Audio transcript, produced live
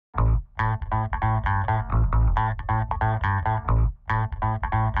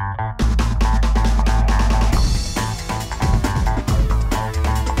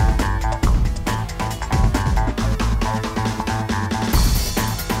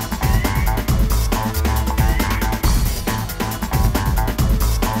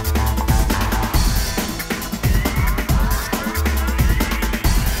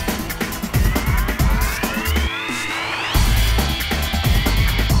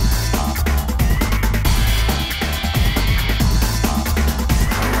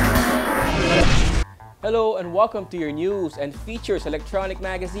and welcome to your news and features electronic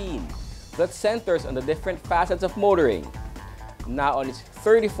magazine that centers on the different facets of motoring. Now on its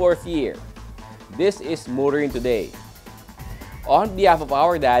 34th year, this is Motoring Today. On behalf of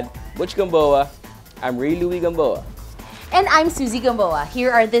our dad, Butch Gamboa, I'm Ray Louie Gamboa. And I'm Susie Gamboa.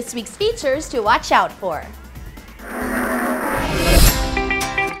 Here are this week's features to watch out for.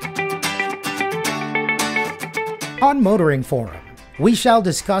 On Motoring Forum, we shall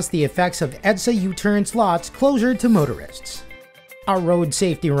discuss the effects of EDSA U-turn slots closure to motorists. Our road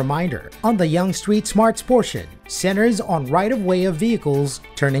safety reminder on the Young Street Smarts portion centers on right-of-way of vehicles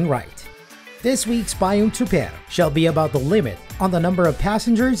turning right. This week's Payung Super shall be about the limit on the number of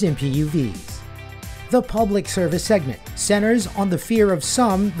passengers in PUVs. The public service segment centers on the fear of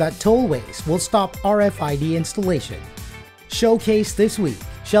some that tollways will stop RFID installation. Showcase this week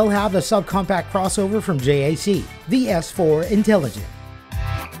shall have the subcompact crossover from JAC, the S4 Intelligent.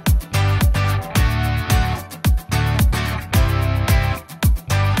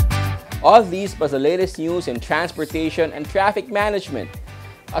 All these plus the latest news in transportation and traffic management,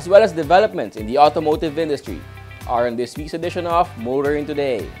 as well as developments in the automotive industry, are in this week's edition of Motoring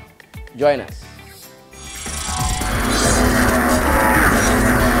Today. Join us.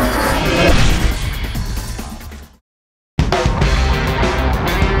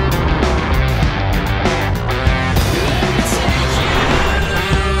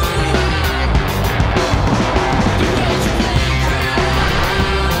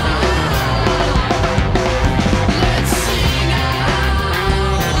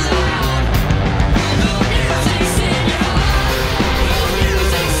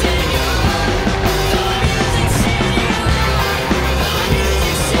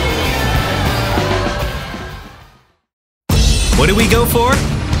 What do we go for?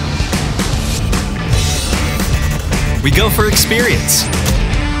 We go for experience.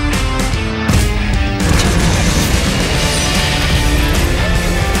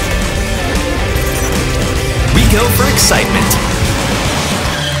 We go for excitement.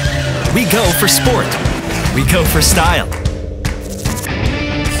 We go for sport. We go for style.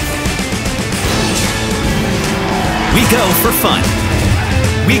 We go for fun.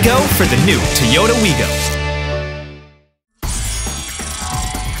 We go for the new Toyota Wigo.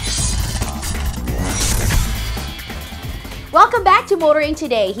 Welcome back to Motoring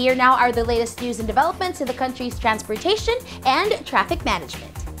Today. Here now are the latest news and developments in the country's transportation and traffic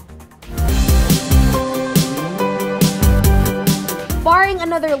management. Barring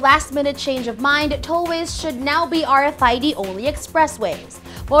another last-minute change of mind, tollways should now be RFID-only expressways.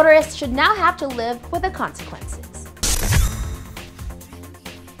 Motorists should now have to live with the consequences.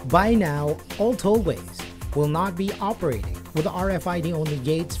 By now, all tollways will not be operating with RFID-only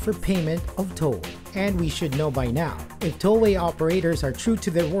gates for payment of toll. And we should know by now, if tollway operators are true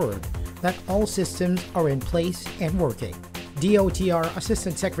to their word, that all systems are in place and working. DOTR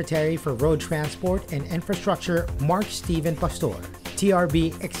Assistant Secretary for Road Transport and Infrastructure Mark Steven Pastor,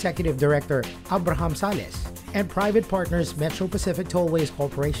 TRB Executive Director Abraham Sales, and private partners Metro Pacific Tollways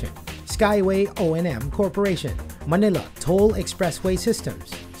Corporation, Skyway O&M Corporation, Manila Toll Expressway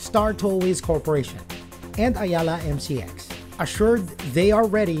Systems, Star Tollways Corporation, and Ayala MCX assured they are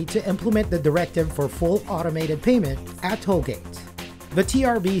ready to implement the directive for full automated payment at toll gates. The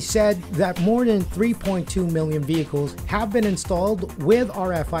TRB said that more than 3.2 million vehicles have been installed with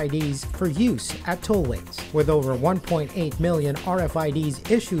RFIDs for use at tollways, with over 1.8 million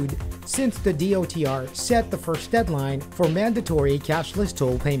RFIDs issued since the DOTR set the first deadline for mandatory cashless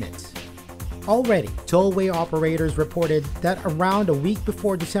toll payments. Already, tollway operators reported that around a week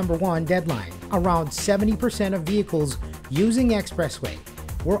before December 1 deadline, around 70% of vehicles using expressway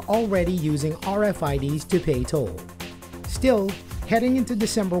were already using RFIDs to pay toll. Still, heading into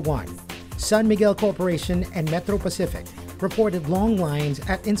December 1, San Miguel Corporation and Metro Pacific reported long lines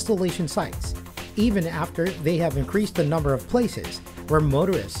at installation sites, even after they have increased the number of places where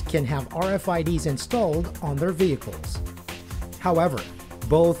motorists can have RFIDs installed on their vehicles. However,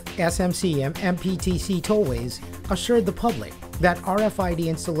 both SMC and MPTC tollways assured the public that RFID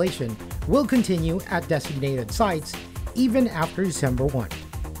installation will continue at designated sites even after December 1.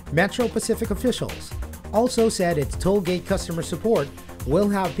 Metro Pacific officials also said its tollgate customer support will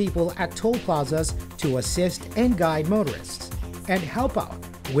have people at toll plazas to assist and guide motorists and help out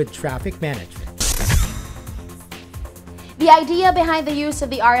with traffic management. The idea behind the use of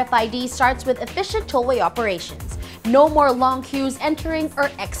the RFID starts with efficient tollway operations. No more long queues entering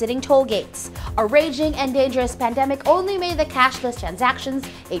or exiting toll gates. A raging and dangerous pandemic only made the cashless transactions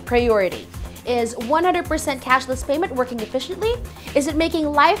a priority. Is 100% cashless payment working efficiently? Is it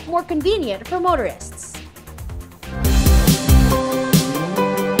making life more convenient for motorists?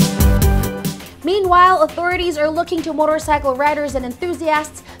 Meanwhile, authorities are looking to motorcycle riders and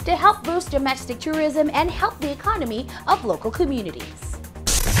enthusiasts to help boost domestic tourism and help the economy of local communities.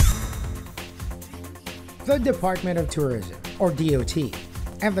 The Department of Tourism, or DOT,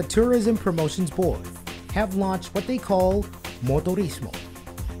 and the Tourism Promotions Board have launched what they call Motorismo,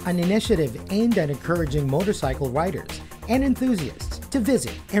 an initiative aimed at encouraging motorcycle riders and enthusiasts to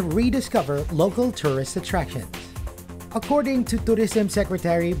visit and rediscover local tourist attractions. According to Tourism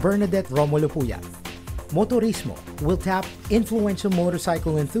Secretary Bernadette Romulo Puyat, Motorismo will tap influential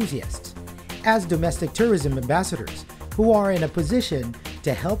motorcycle enthusiasts as domestic tourism ambassadors who are in a position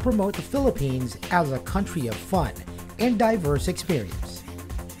to help promote the Philippines as a country of fun and diverse experience.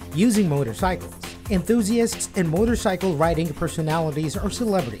 Using motorcycles, enthusiasts and motorcycle riding personalities or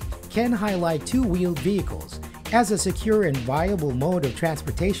celebrities can highlight two-wheeled vehicles as a secure and viable mode of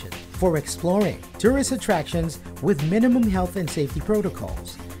transportation for exploring tourist attractions with minimum health and safety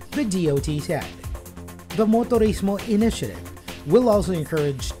protocols, the DOT said. The Motorismo initiative will also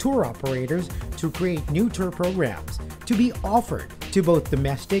encourage tour operators to create new tour programs to be offered to both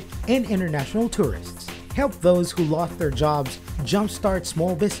domestic and international tourists, help those who lost their jobs jumpstart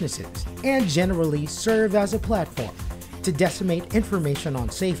small businesses, and generally serve as a platform to disseminate information on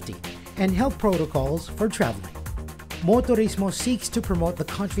safety and health protocols for traveling. Motorismo seeks to promote the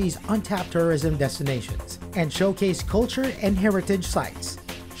country's untapped tourism destinations and showcase culture and heritage sites,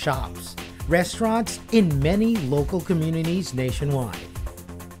 shops, restaurants in many local communities nationwide.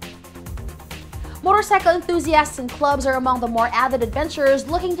 Motorcycle enthusiasts and clubs are among the more avid adventurers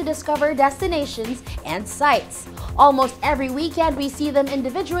looking to discover destinations and sites. Almost every weekend we see them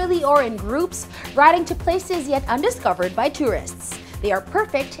individually or in groups riding to places yet undiscovered by tourists. They are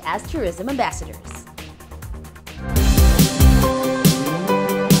perfect as tourism ambassadors.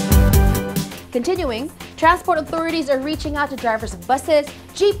 Continuing, transport authorities are reaching out to drivers of buses,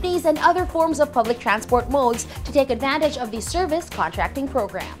 jeepneys, and other forms of public transport modes to take advantage of the service contracting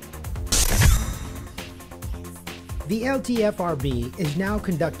program. The LTFRB is now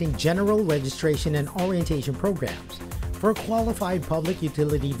conducting general registration and orientation programs for qualified public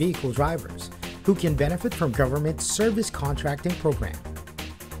utility vehicle drivers who can benefit from government service contracting program.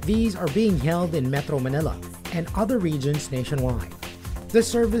 These are being held in Metro Manila and other regions nationwide. The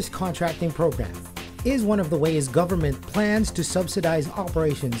service contracting program is one of the ways government plans to subsidize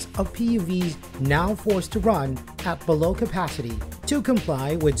operations of PUVs now forced to run at below capacity to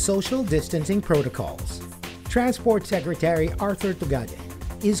comply with social distancing protocols. Transport Secretary Arthur Tugade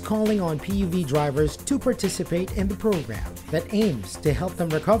is calling on PUV drivers to participate in the program that aims to help them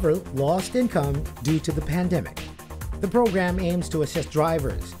recover lost income due to the pandemic. The program aims to assist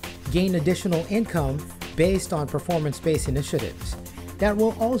drivers gain additional income based on performance-based initiatives that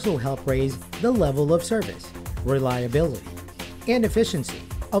will also help raise the level of service, reliability, and efficiency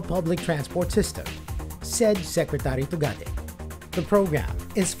of public transport system, said Secretary Tugade. The program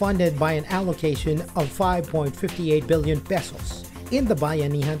is funded by an allocation of 5.58 billion pesos in the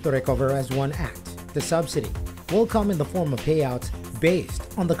Bayanihan to Recover as One Act. The subsidy will come in the form of payouts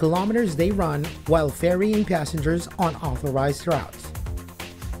based on the kilometers they run while ferrying passengers on authorized routes.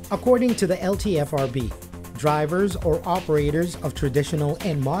 According to the LTFRB, drivers or operators of traditional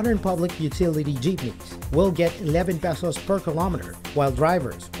and modern public utility jeepneys will get 11 pesos per kilometer, while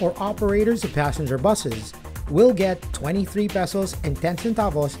drivers or operators of passenger buses will get 23 pesos and 10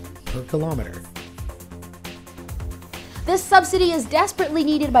 centavos per kilometer. This subsidy is desperately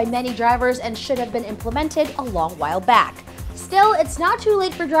needed by many drivers and should have been implemented a long while back. Still, it's not too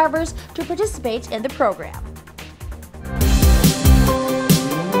late for drivers to participate in the program.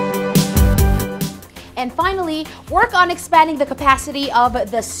 And finally, work on expanding the capacity of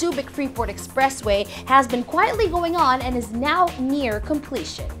the Subic-Freeport Expressway has been quietly going on and is now near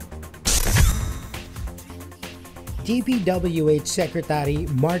completion. DPWH Secretary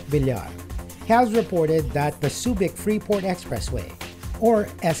Mark Villar has reported that the Subic-Freeport Expressway, or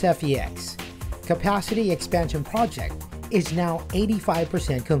SFEX, capacity expansion project is now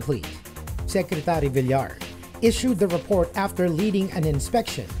 85% complete. Secretary Villar issued the report after leading an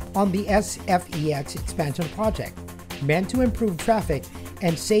inspection on the SFEX expansion project meant to improve traffic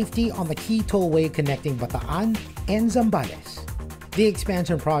and safety on the key tollway connecting Bataan and Zambales. The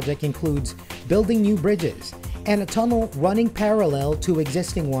expansion project includes building new bridges and a tunnel running parallel to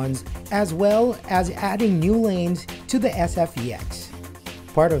existing ones, as well as adding new lanes to the SFEX.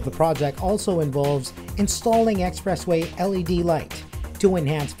 Part of the project also involves installing expressway LED light to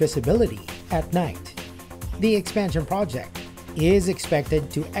enhance visibility at night. The expansion project is expected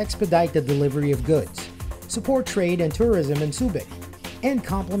to expedite the delivery of goods, support trade and tourism in Subic, and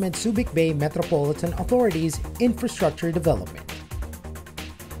complement Subic Bay Metropolitan Authority's infrastructure development.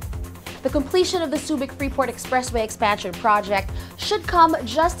 The completion of the Subic-Freeport Expressway expansion project should come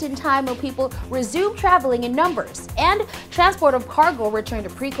just in time when people resume traveling in numbers, and transport of cargo return to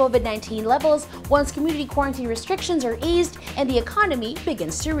pre-COVID-19 levels once community quarantine restrictions are eased and the economy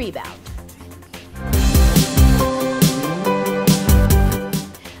begins to rebound.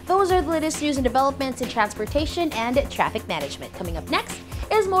 Those are the latest news and developments in transportation and traffic management. Coming up next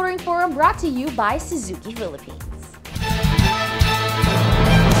is Motoring Forum, brought to you by Suzuki Philippines.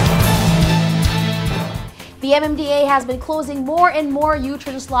 The MMDA has been closing more and more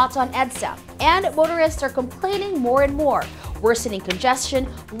U-turn slots on EDSA, and motorists are complaining more and more. Worsening congestion,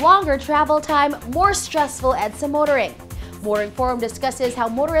 longer travel time, more stressful EDSA motoring. Motoring Forum discusses how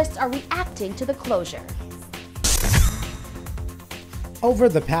motorists are reacting to the closure. Over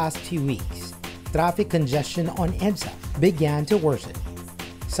the past few weeks, traffic congestion on EDSA began to worsen.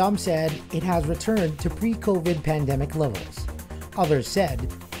 Some said it has returned to pre-COVID pandemic levels. Others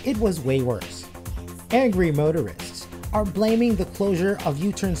said it was way worse. Angry motorists are blaming the closure of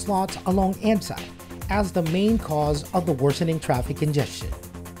U-turn slots along EDSA as the main cause of the worsening traffic congestion.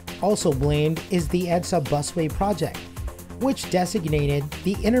 Also blamed is the EDSA busway project, which designated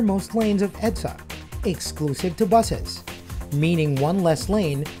the innermost lanes of EDSA exclusive to buses, meaning one less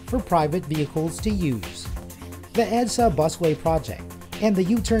lane for private vehicles to use. The EDSA busway project and the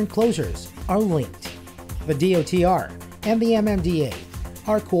U-turn closures are linked. The DOTR and the MMDA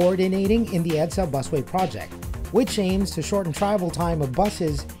are coordinating in the EDSA busway project, which aims to shorten travel time of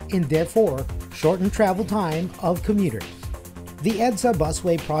buses and therefore shorten travel time of commuters. The EDSA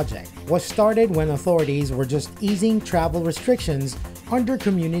busway project was started when authorities were just easing travel restrictions under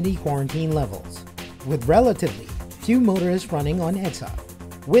community quarantine levels, with relatively few motorists running on EDSA.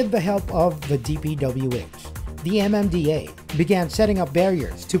 With the help of the DPWH, the MMDA began setting up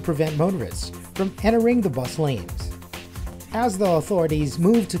barriers to prevent motorists from entering the bus lanes. As the authorities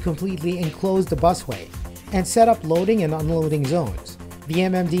moved to completely enclose the busway and set up loading and unloading zones, the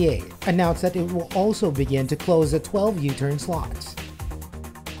MMDA announced that it will also begin to close the 12 U-turn slots.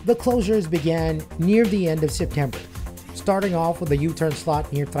 The closures began near the end of September, starting off with a U-turn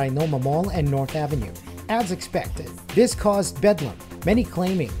slot near Trinoma Mall and North Avenue. As expected, this caused bedlam, many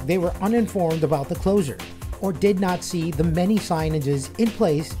claiming they were uninformed about the closure or did not see the many signages in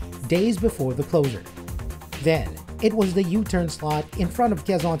place days before the closure. Then, it was the U-turn slot in front of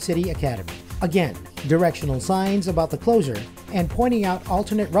Quezon City Academy. Again, directional signs about the closure and pointing out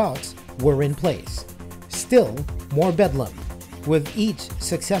alternate routes were in place. Still, more bedlam. With each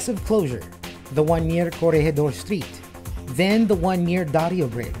successive closure, the one near Corregidor Street, then the one near Dario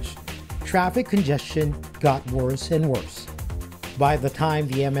Bridge, traffic congestion got worse and worse. By the time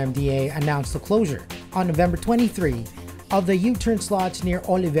the MMDA announced the closure on November 23 of the U-turn slots near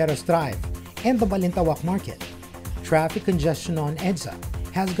Oliveros Drive and the Balintawak Market, traffic congestion on EDSA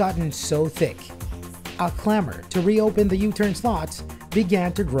has gotten so thick. A clamor to reopen the U-turn slots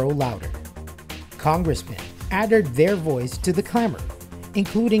began to grow louder. Congressmen added their voice to the clamor,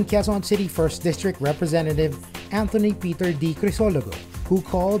 including Quezon City 1st District Representative Anthony Peter D. Crisologo, who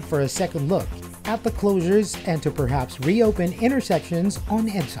called for a second look at the closures and to perhaps reopen intersections on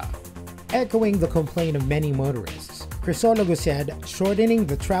EDSA. Echoing the complaint of many motorists, Crisologo said shortening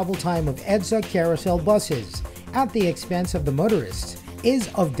the travel time of EDSA carousel buses at the expense of the motorists is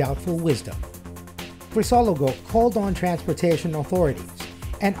of doubtful wisdom. Crisologo called on transportation authorities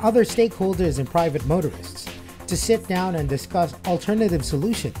and other stakeholders and private motorists to sit down and discuss alternative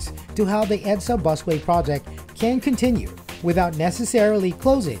solutions to how the EDSA busway project can continue without necessarily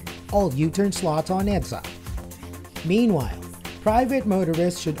closing all U-turn slots on EDSA. Meanwhile, private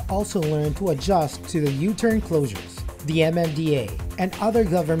motorists should also learn to adjust to the U-turn closures. The MMDA and other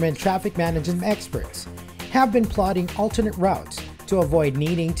government traffic management experts have been plotting alternate routes to avoid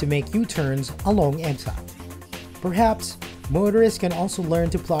needing to make U-turns along EDSA. Perhaps motorists can also learn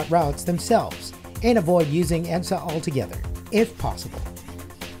to plot routes themselves and avoid using EDSA altogether, if possible.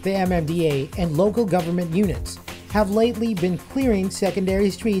 The MMDA and local government units have lately been clearing secondary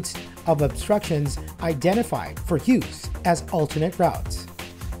streets of obstructions identified for use as alternate routes.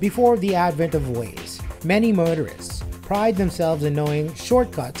 Before the advent of Waze, many motorists pride themselves in knowing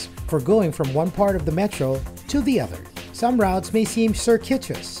shortcuts for going from one part of the metro to the other. Some routes may seem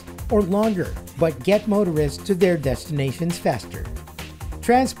circuitous or longer, but get motorists to their destinations faster.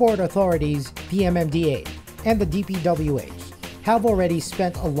 Transport authorities, the MMDA, and the DPWH have already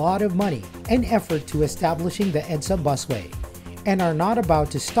spent a lot of money and effort to establishing the EDSA busway and are not about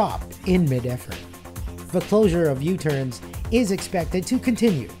to stop in mid-effort. The closure of U-turns is expected to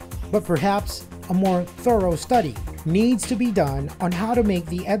continue, but perhaps a more thorough study needs to be done on how to make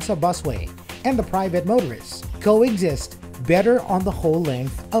the EDSA busway and the private motorists coexist better on the whole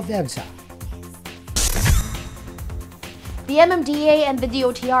length of EDSA. The MMDA and the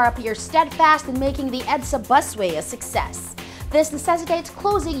DOTR appear steadfast in making the EDSA busway a success. This necessitates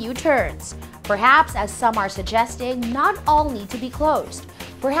closing U-turns. Perhaps, as some are suggesting, not all need to be closed.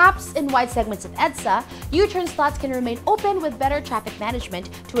 Perhaps in wide segments of EDSA, U-turn slots can remain open with better traffic management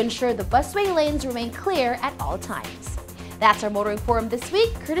to ensure the busway lanes remain clear at all times. That's our Motoring Forum this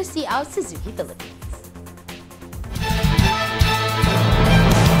week, courtesy of Suzuki Philippines.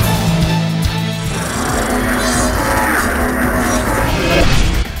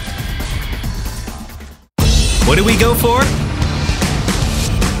 What do we go for?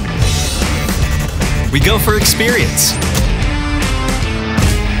 We go for experience.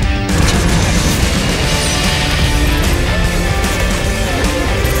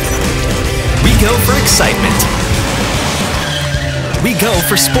 We go for excitement. We go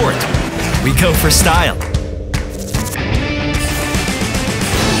for sport. We go for style.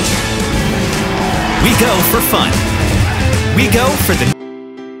 We go for fun. We go for the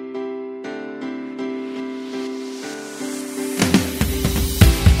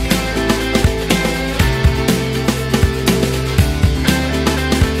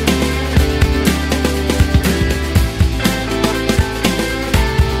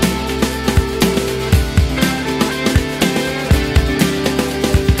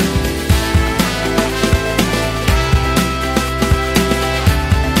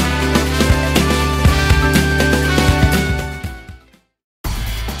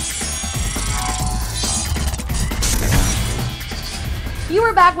You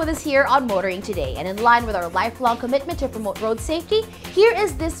are back with us here on Motoring Today, and in line with our lifelong commitment to promote road safety, here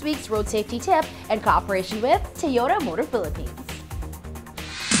is this week's road safety tip in cooperation with Toyota Motor Philippines.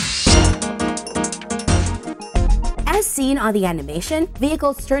 As seen on the animation,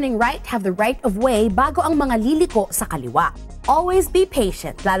 vehicles turning right have the right of way bago ang mga liliko sa kaliwa. Always be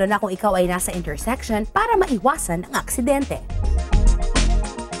patient, lalo na kung ikaw ay nasa intersection para maiwasan ang aksidente.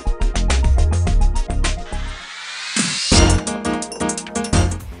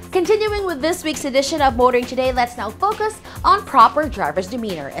 Continuing with this week's edition of Motoring Today, let's now focus on proper driver's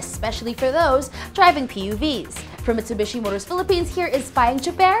demeanor, especially for those driving PUVs. From Mitsubishi Motors Philippines, here is Payeng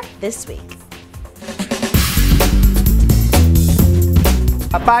Choper this week.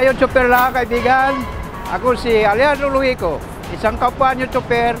 Payeng Choper lang, kaibigan. Ako si Alejandro Luico, isang kapwa niyo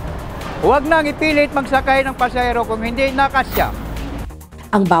choper. Huwag nang ipilit magsakay ng pasahero kung hindi nakasya.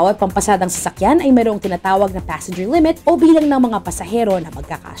 Ang bawat pampasadang sasakyan ay mayroong tinatawag na passenger limit o bilang ng mga pasahero na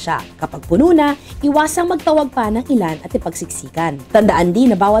magkakasya. Kapag puno na, iwasang magtawag pa ng ilan at ipagsiksikan. Tandaan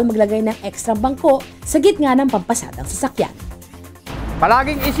din na bawal maglagay ng ekstra bangko sa gitna ng pampasadang sasakyan.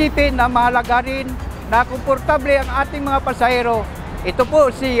 Palaging isipin na mahalaga rin na komportable ang ating mga pasahero. Ito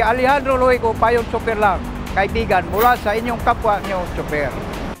po si Alejandro Luico, Payeng Choper lang, kaibigan, mula sa inyong kapwa niyo choper.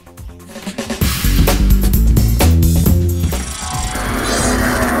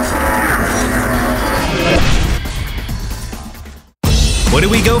 What do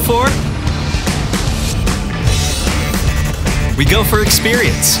we go for? We go for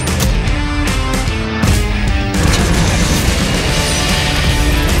experience.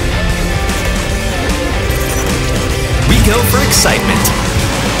 We go for excitement.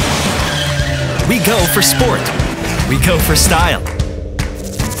 We go for sport. We go for style.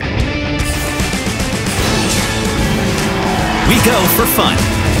 We go for fun.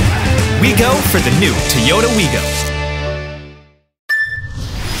 We go for the new Toyota Wigo.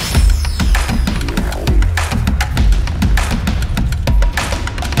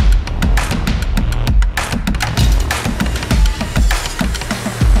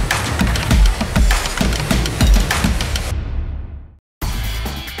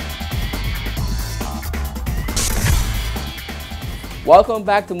 Welcome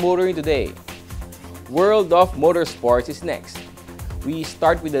back to Motoring Today. World of Motorsports is next. We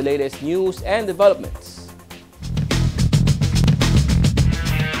start with the latest news and developments.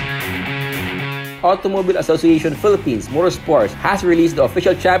 Automobile Association Philippines Motorsports has released the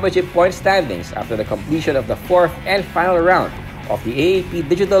official championship point standings after the completion of the fourth and final round of the AAP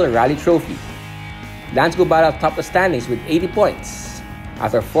Digital Rally Trophy. Lance Gubara topped the standings with 80 points.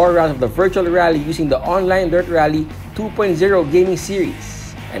 After 4 rounds of the virtual rally using the online Dirt Rally 2.0 gaming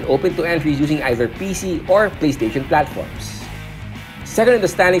series and open to entries using either PC or PlayStation platforms. Second in the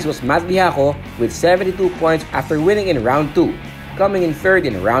standings was Matt Lijaco with 72 points after winning in round 2, coming in third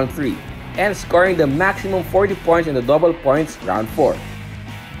in round 3, and scoring the maximum 40 points in the double points round 4.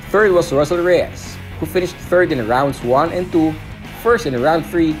 Third was Russell Reyes, who finished third in rounds 1 and 2, first in round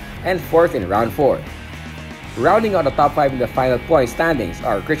 3, and fourth in round 4. Rounding out the top 5 in the final point standings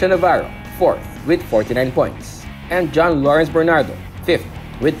are Christian Navarro, 4th with 49 points, and John Lawrence Bernardo, 5th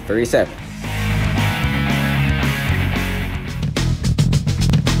with 37.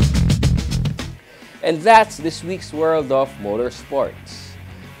 And that's this week's World of Motorsports.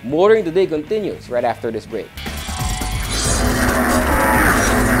 Motoring Today continues right after this break.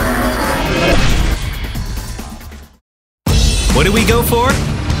 What do we go for?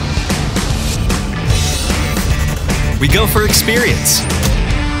 We go for experience.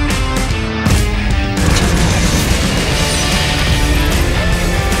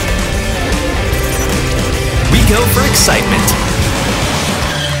 We go for excitement.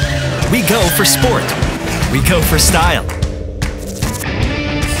 We go for sport. We go for style.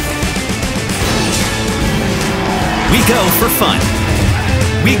 We go for fun.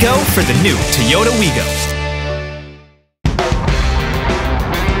 We go for the new Toyota Wigo.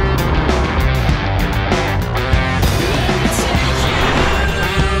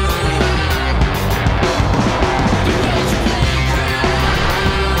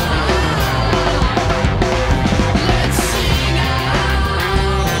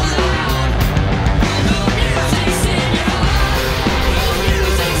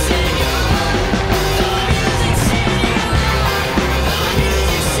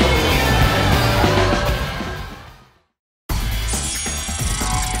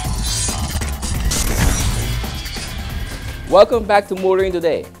 Welcome back to Motoring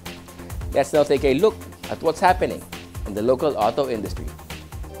Today. Let's now take a look at what's happening in the local auto industry.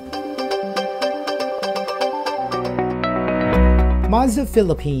 Mazda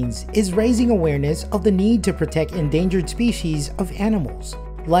Philippines is raising awareness of the need to protect endangered species of animals,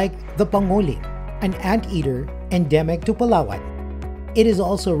 like the pangolin, an anteater endemic to Palawan. It is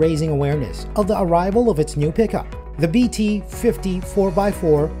also raising awareness of the arrival of its new pickup, the BT50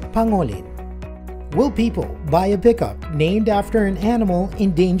 4x4 Pangolin. Will people buy a pickup named after an animal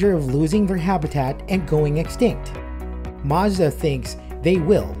in danger of losing their habitat and going extinct? Mazda thinks they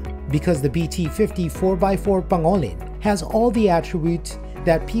will, because the BT50 4x4 Pangolin has all the attributes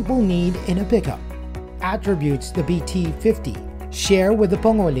that people need in a pickup. Attributes the BT50 share with the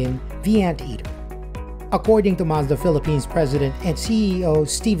Pangolin, the anteater. According to Mazda Philippines President and CEO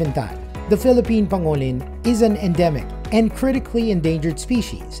Steven Tan, the Philippine Pangolin is an endemic and critically endangered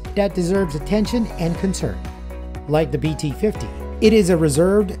species that deserves attention and concern. Like the BT50, it is a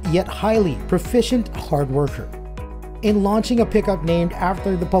reserved yet highly proficient hard worker. In launching a pickup named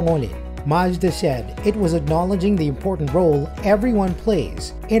after the Pangolin, Mazda said it was acknowledging the important role everyone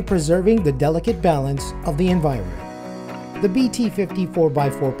plays in preserving the delicate balance of the environment. The BT50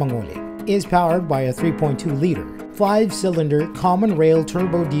 4x4 Pangolin is powered by a 3.2-liter, 5-cylinder common rail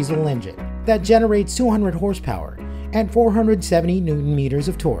turbo diesel engine that generates 200 horsepower and 470 Nm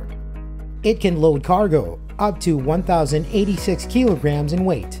of torque. It can load cargo up to 1,086 kilograms in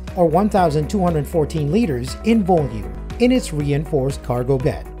weight or 1,214 liters in volume in its reinforced cargo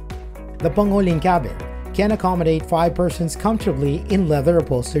bed. The Pangolin cabin can accommodate 5 persons comfortably in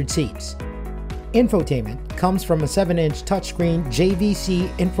leather-upholstered seats. Infotainment comes from a 7-inch touchscreen JVC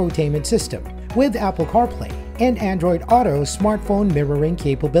infotainment system with Apple CarPlay and Android Auto smartphone mirroring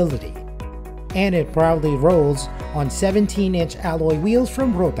capability. And it proudly rolls on 17-inch alloy wheels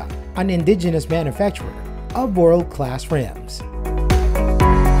from Rota, an indigenous manufacturer of world-class rims.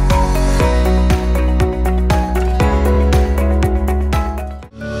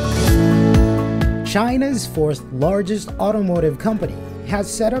 China's 4th largest automotive company has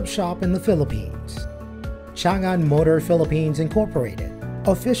set up shop in the Philippines. Changan Motor Philippines Incorporated,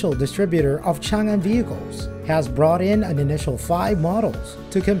 official distributor of Changan vehicles, has brought in an initial 5 models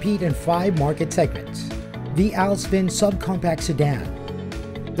to compete in 5 market segments: the Alsvin subcompact sedan,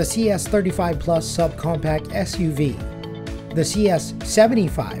 the CS35 Plus subcompact SUV, the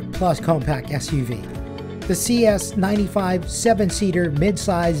CS75 Plus compact SUV, the CS95 7-seater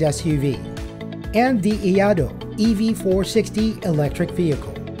mid-size SUV, and the Iado EV460 electric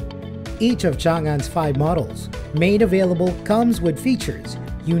vehicle. Each of Changan's 5 models made available comes with features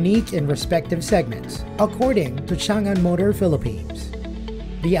unique in respective segments, according to Changan Motor Philippines.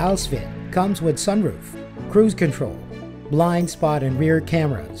 The Alsvin comes with sunroof, cruise control, blind spot and rear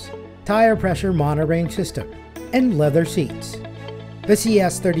cameras, tire pressure monitoring system, and leather seats. The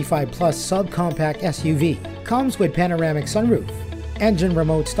CS35 Plus subcompact SUV comes with panoramic sunroof, engine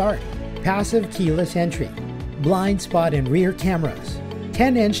remote start, passive keyless entry, blind spot and rear cameras,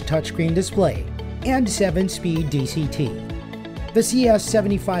 10-inch touchscreen display, and 7-speed DCT. The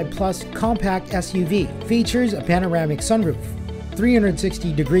CS75 Plus compact SUV features a panoramic sunroof,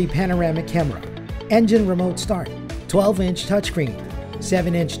 360-degree panoramic camera, engine remote start, 12-inch touchscreen,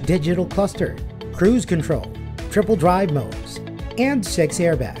 7-inch digital cluster, cruise control, triple drive modes, and 6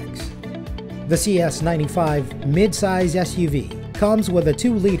 airbags. The CS95 midsize SUV comes with a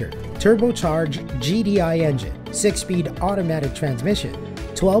 2-liter turbocharged GDI engine, 6-speed automatic transmission,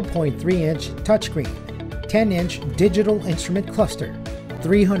 12.3-inch touchscreen, 10-inch digital instrument cluster,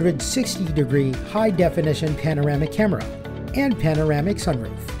 360-degree high-definition panoramic camera, and panoramic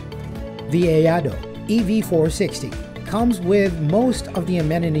sunroof. The Ayado EV460 comes with most of the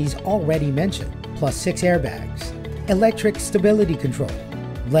amenities already mentioned, plus 6 airbags, electric stability control,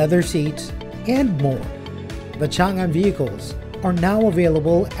 leather seats, and more. The Changan vehicles are now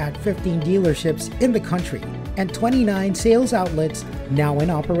available at 15 dealerships in the country and 29 sales outlets now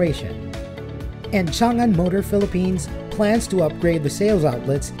in operation. And Changan Motor Philippines plans to upgrade the sales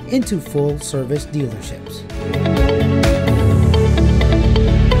outlets into full-service dealerships.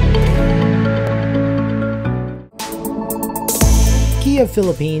 Kia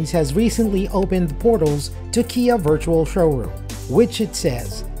Philippines has recently opened portals to Kia Virtual Showroom, which it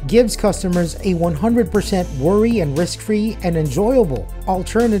says gives customers a 100% worry and risk-free and enjoyable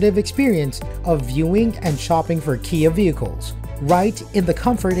alternative experience of viewing and shopping for Kia vehicles, right in the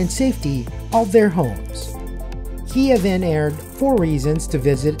comfort and safety of their homes. Kia then aired 4 reasons to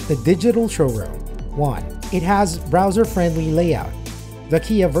visit the digital showroom. 1. It has browser-friendly layout. The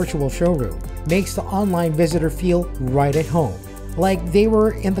Kia Virtual Showroom makes the online visitor feel right at home, like they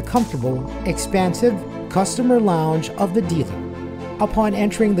were in the comfortable, expansive customer lounge of the dealer. Upon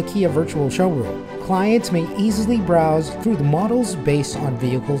entering the Kia Virtual Showroom, clients may easily browse through the models based on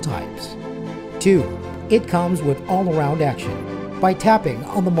vehicle types. 2. It comes with all-around action. By tapping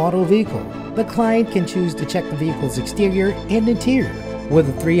on the model vehicle, the client can choose to check the vehicle's exterior and interior with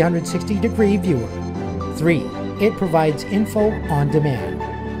a 360-degree viewer. 3. It provides info on demand.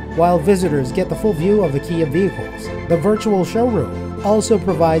 While visitors get the full view of the Kia vehicles, the virtual showroom also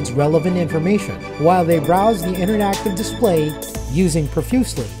provides relevant information while they browse the interactive display using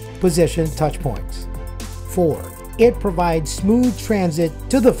profusely positioned touchpoints. 4. It provides smooth transit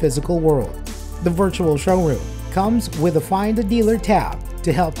to the physical world. The virtual showroom comes with a Find a Dealer tab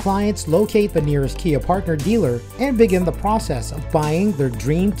to help clients locate the nearest Kia partner dealer and begin the process of buying their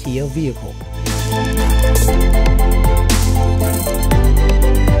dream Kia vehicle.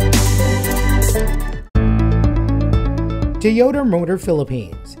 Toyota Motor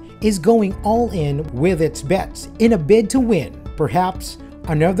Philippines is going all in with its bets in a bid to win, perhaps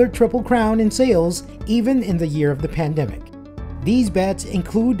another Triple Crown in sales even in the year of the pandemic. These bets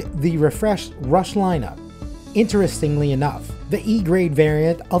include the refreshed Rush lineup. Interestingly enough, the E-grade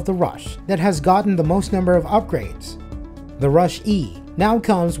variant of the Rush that has gotten the most number of upgrades. The Rush E now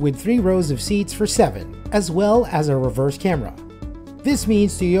comes with 3 rows of seats for 7, as well as a reverse camera. This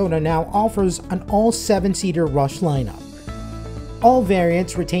means Toyota now offers an all 7-seater Rush lineup. All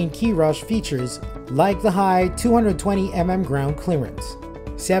variants retain key Rush features like the high 220mm ground clearance,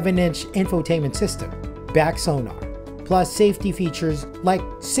 7-inch infotainment system, back sonar, plus safety features like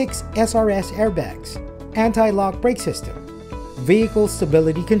 6 SRS airbags, anti-lock brake system, vehicle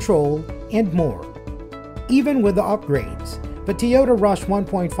stability control, and more. Even with the upgrades, the Toyota Rush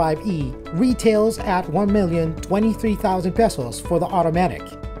 1.5e retails at 1,023,000 pesos for the automatic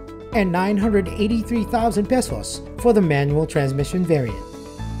and 983,000 pesos for the manual transmission variant.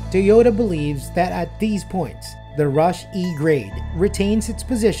 Toyota believes that at these points, the Rush E-grade retains its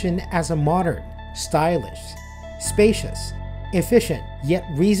position as a modern, stylish, spacious, efficient, yet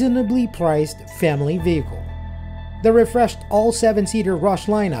reasonably priced family vehicle. The refreshed all 7-seater Rush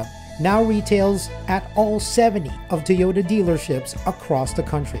lineup now retails at all 70 of Toyota dealerships across the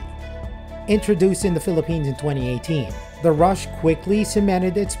country. Introduced in the Philippines in 2018, the Rush quickly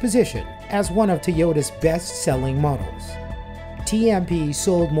cemented its position as one of Toyota's best-selling models. TMP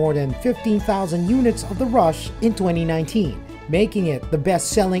sold more than 15,000 units of the Rush in 2019, making it the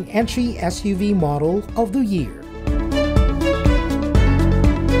best-selling entry SUV model of the year.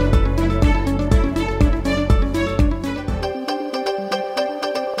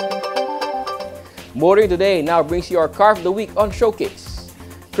 Motoring Today now brings you our Car of the Week on Showcase,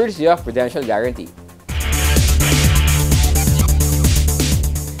 courtesy of Prudential Guarantee.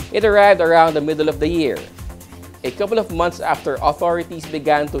 It arrived around the middle of the year, a couple of months after authorities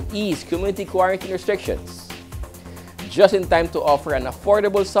began to ease community quarantine restrictions. Just in time to offer an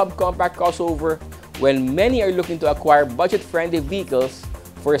affordable subcompact crossover when many are looking to acquire budget-friendly vehicles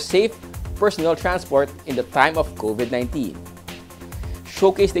for safe personal transport in the time of COVID-19.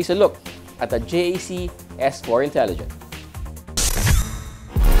 Showcase takes a look at the JAC S4 Intelligent.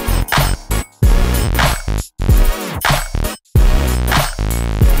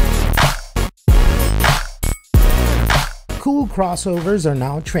 Cool crossovers are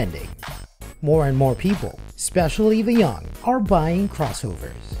now trending. More and more people, especially the young, are buying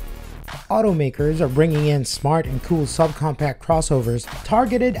crossovers. automakers are bringing in smart and cool subcompact crossovers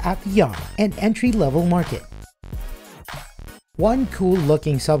targeted at the young and entry-level market. One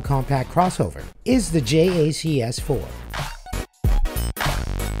cool-looking subcompact crossover is the JAC S4.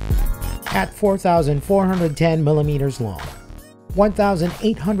 At 4,410 millimeters long,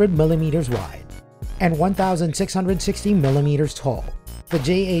 1,800 millimeters wide, and 1,660 millimeters tall, the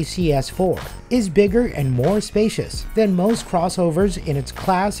JAC S4 is bigger and more spacious than most crossovers in its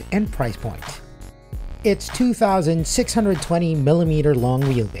class and price point. Its 2,620 millimeter long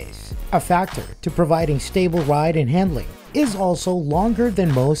wheelbase, a factor to providing stable ride and handling, is also longer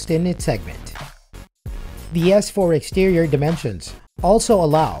than most in its segment. The S4 exterior dimensions also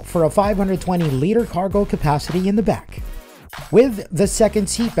allow for a 520-liter cargo capacity in the back, with the second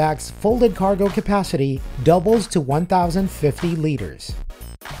seatback's folded cargo capacity doubles to 1,050 liters.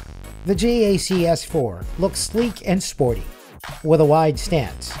 The JAC S4 looks sleek and sporty, with a wide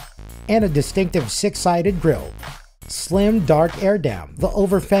stance and a distinctive six-sided grille, slim dark air dam, the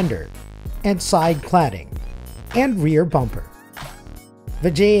over fender, and side cladding, and rear bumper.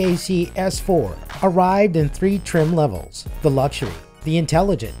 The JAC S4 arrived in 3 trim levels: the Luxury, the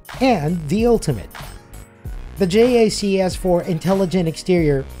Intelligent, and the Ultimate. The JAC S4 Intelligent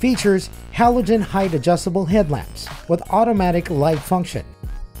exterior features halogen height adjustable headlamps with automatic light function,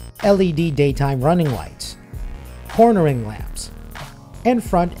 LED daytime running lights, cornering lamps, and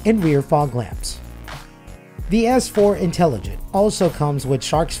front and rear fog lamps. The S4 Intelligent also comes with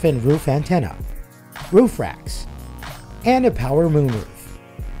shark's fin roof antenna, roof racks, and a power moonroof.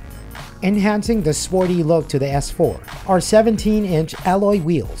 Enhancing the sporty look to the S4 are 17-inch alloy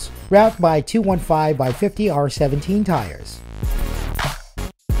wheels wrapped by 215 by 50 R17 tires.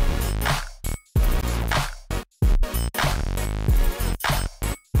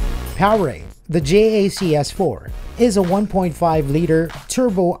 Powering the JAC S4 is a 1.5-liter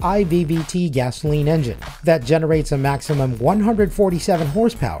turbo IVVT gasoline engine that generates a maximum 147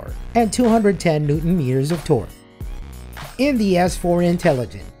 horsepower and 210 Nm of torque. In the S4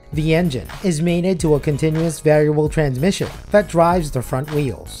 Intelligent, the engine is mated to a continuous variable transmission that drives the front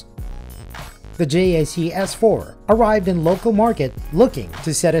wheels. The JAC S4 arrived in local market looking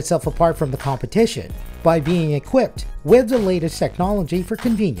to set itself apart from the competition by being equipped with the latest technology for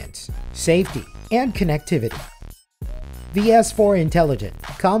convenience, safety, and connectivity. The S4 Intelligent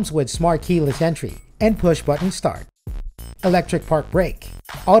comes with smart keyless entry and push-button start, electric park brake,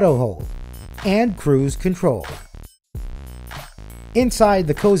 auto hold, and cruise control. Inside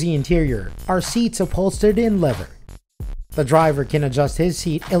the cozy interior are seats upholstered in leather. The driver can adjust his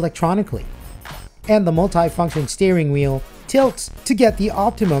seat electronically, and the multi-function steering wheel tilts to get the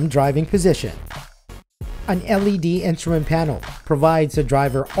optimum driving position. An LED instrument panel provides the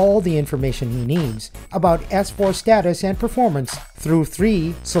driver all the information he needs about S4 status and performance through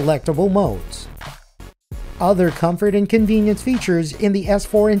 3 selectable modes. Other comfort and convenience features in the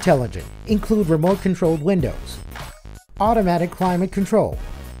S4 Intelligent include remote-controlled windows, automatic climate control,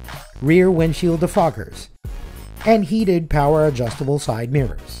 rear windshield defoggers, and heated power adjustable side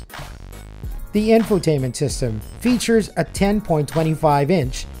mirrors. The infotainment system features a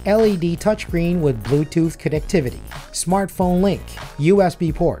 10.25-inch LED touchscreen with Bluetooth connectivity, smartphone link,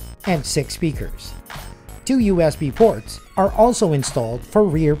 USB port, and 6 speakers. 2 USB ports are also installed for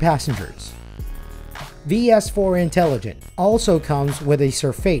rear passengers. The S4 Intelligent also comes with a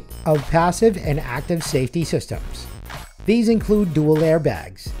surfeit of passive and active safety systems. These include dual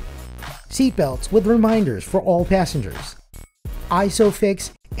airbags, seatbelts with reminders for all passengers,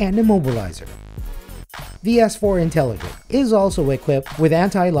 ISOFIX, and immobilizer. The S4 Intelligent is also equipped with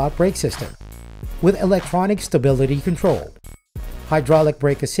anti-lock brake system, with electronic stability control, hydraulic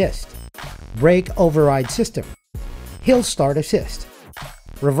brake assist, brake override system, hill start assist,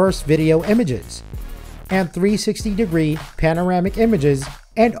 reverse video images, and 360-degree panoramic images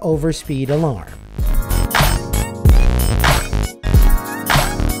and overspeed alarm.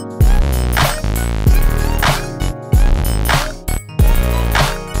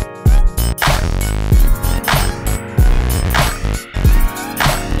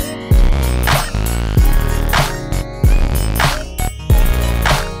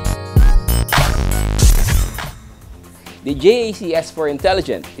 The JAC S4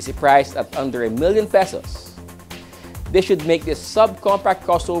 Intelligent is priced at under ₱1 million. This should make this subcompact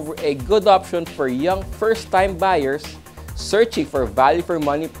crossover a good option for young first-time buyers searching for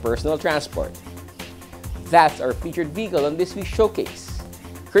value-for-money personal transport. That's our featured vehicle on this week's showcase,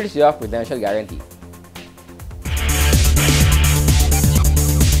 courtesy of Prudential Guarantee.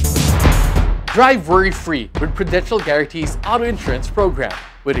 Drive worry-free with Prudential Guarantee's auto insurance program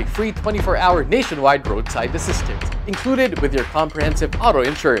with a free 24-hour nationwide roadside assistance included with your comprehensive auto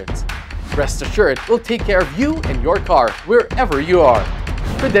insurance. Rest assured, we'll take care of you and your car wherever you are.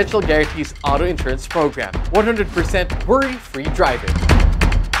 Prudential Guarantees Auto Insurance Program. 100% worry-free driving.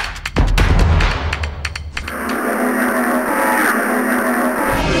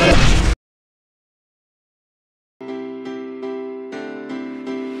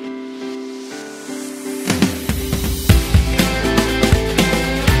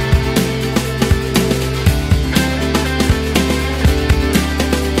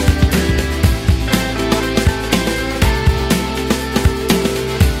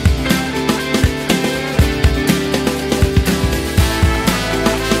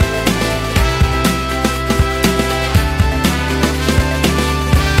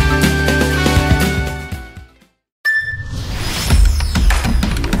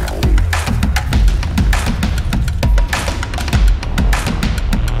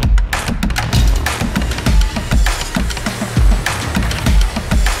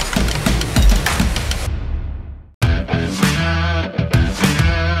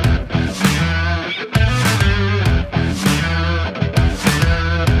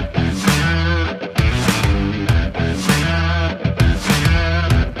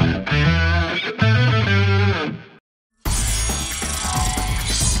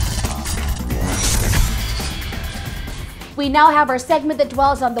 We now have our segment that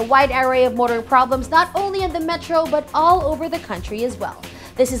dwells on the wide array of motoring problems not only in the metro but all over the country as well.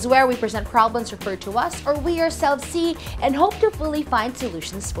 This is where we present problems referred to us or we ourselves see and hope to fully find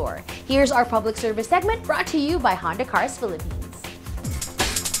solutions for. Here's our public service segment brought to you by Honda Cars Philippines.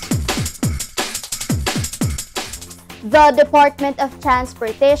 The Department of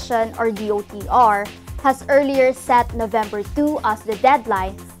Transportation, or DOTR, has earlier set November 2 as the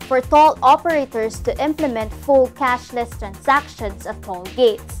deadline for toll operators to implement full cashless transactions at toll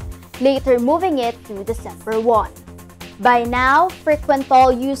gates, later moving it to December 1. By now, frequent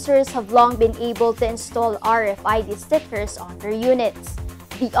toll users have long been able to install RFID stickers on their units.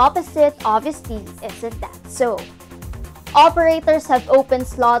 The opposite, obviously, isn't that so. Operators have opened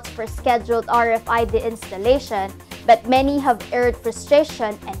slots for scheduled RFID installation, but many have aired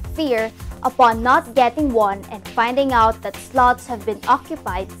frustration and fear upon not getting one and finding out that slots have been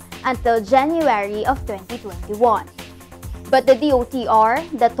occupied until January of 2021. But the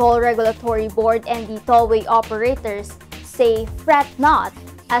DOTR, the Toll Regulatory Board, and the tollway operators say fret not,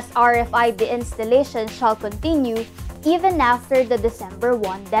 as RFID installation shall continue even after the December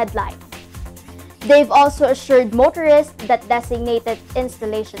 1 deadline. They've also assured motorists that designated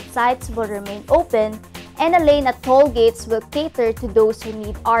installation sites will remain open and a lane at toll gates will cater to those who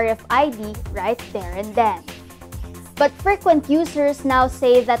need RFID right there and then. But frequent users now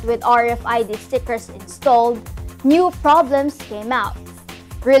say that with RFID stickers installed, new problems came out.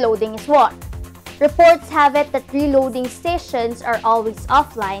 Reloading is one. Reports have it that reloading stations are always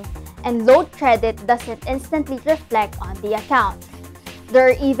offline and load credit doesn't instantly reflect on the account. There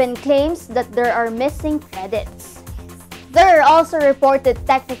are even claims that there are missing credits. There are also reported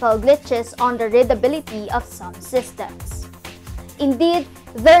technical glitches on the readability of some systems. Indeed,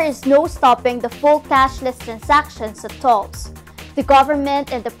 there is no stopping the full cashless transactions at tolls. The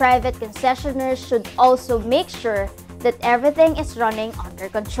government and the private concessionaires should also make sure that everything is running under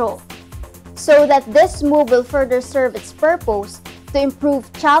control, so that this move will further serve its purpose to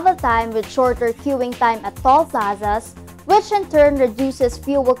improve travel time with shorter queuing time at toll plazas, which in turn reduces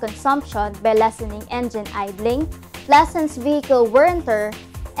fuel consumption by lessening engine idling, lessens vehicle wear and tear,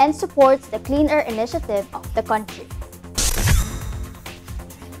 and supports the Clean Air initiative of the country.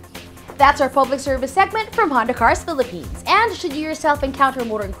 That's our public service segment from Honda Cars Philippines. And should you yourself encounter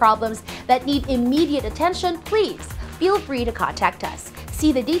motoring problems that need immediate attention, please feel free to contact us.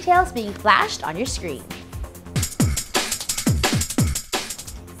 See the details being flashed on your screen.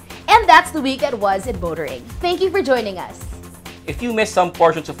 And that's the week that was in motoring. Thank you for joining us. If you missed some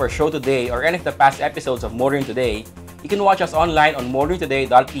portions of our show today or any of the past episodes of Motoring Today, you can watch us online on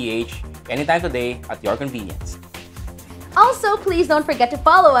motoringtoday.ph anytime today at your convenience. Also, please don't forget to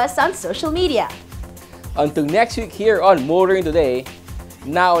follow us on social media. Until next week here on Motoring Today,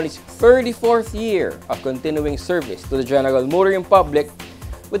 now in its 34th year of continuing service to the general motoring public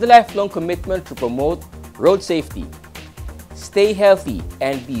with a lifelong commitment to promote road safety. Stay healthy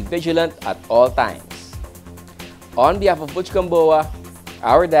and be vigilant at all times. On behalf of Butch Gamboa,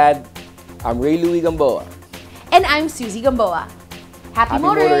 our dad, I'm Ray Louie Gamboa. And I'm Susie Gamboa. Happy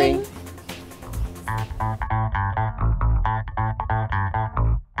motoring!